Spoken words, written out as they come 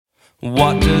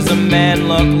What does a man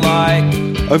look like?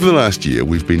 Over the last year,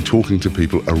 we've been talking to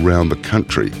people around the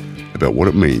country about what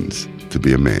it means to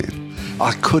be a man.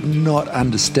 I could not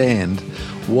understand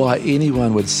why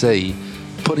anyone would see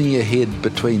putting your head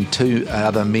between two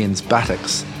other men's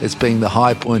buttocks as being the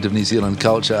high point of New Zealand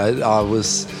culture. I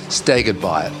was staggered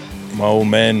by it. My old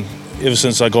man, ever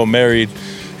since I got married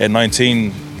at 19,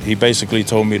 he basically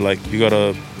told me, like, you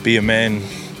gotta be a man,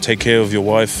 take care of your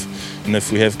wife, and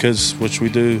if we have kids, which we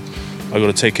do, I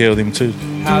gotta take care of them too.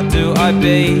 How do I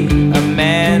be a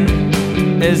man?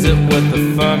 Is it with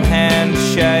a firm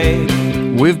handshake?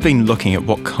 We've been looking at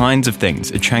what kinds of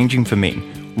things are changing for men,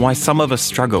 why some of us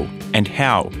struggle, and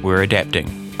how we're adapting.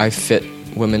 I fit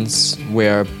women's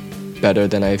wear better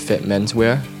than I fit men's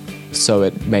wear, so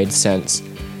it made sense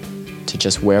to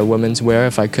just wear women's wear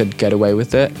if I could get away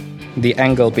with it. The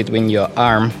angle between your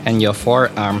arm and your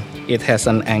forearm, it has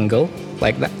an angle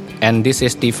like that. And this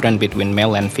is different between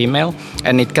male and female,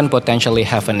 and it can potentially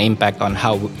have an impact on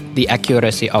how the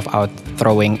accuracy of our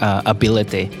throwing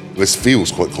ability. This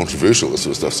feels quite controversial, this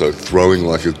sort of stuff, so throwing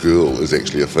like a girl is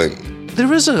actually a thing.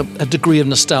 There is a degree of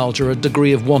nostalgia, a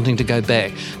degree of wanting to go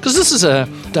back, because this is a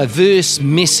diverse,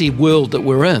 messy world that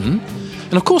we're in,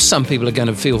 and of course some people are going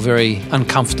to feel very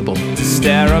uncomfortable. To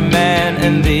stare a man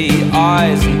in the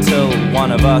eyes until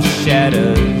one of us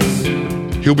shatters.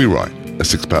 He'll Be Right, a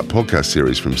 6-part podcast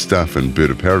series from Stuff and Bird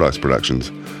of Paradise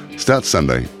Productions, starts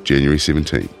Sunday, January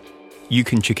 17. You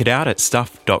can check it out at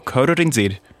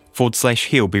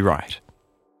stuff.co.nz/He'll Be Right.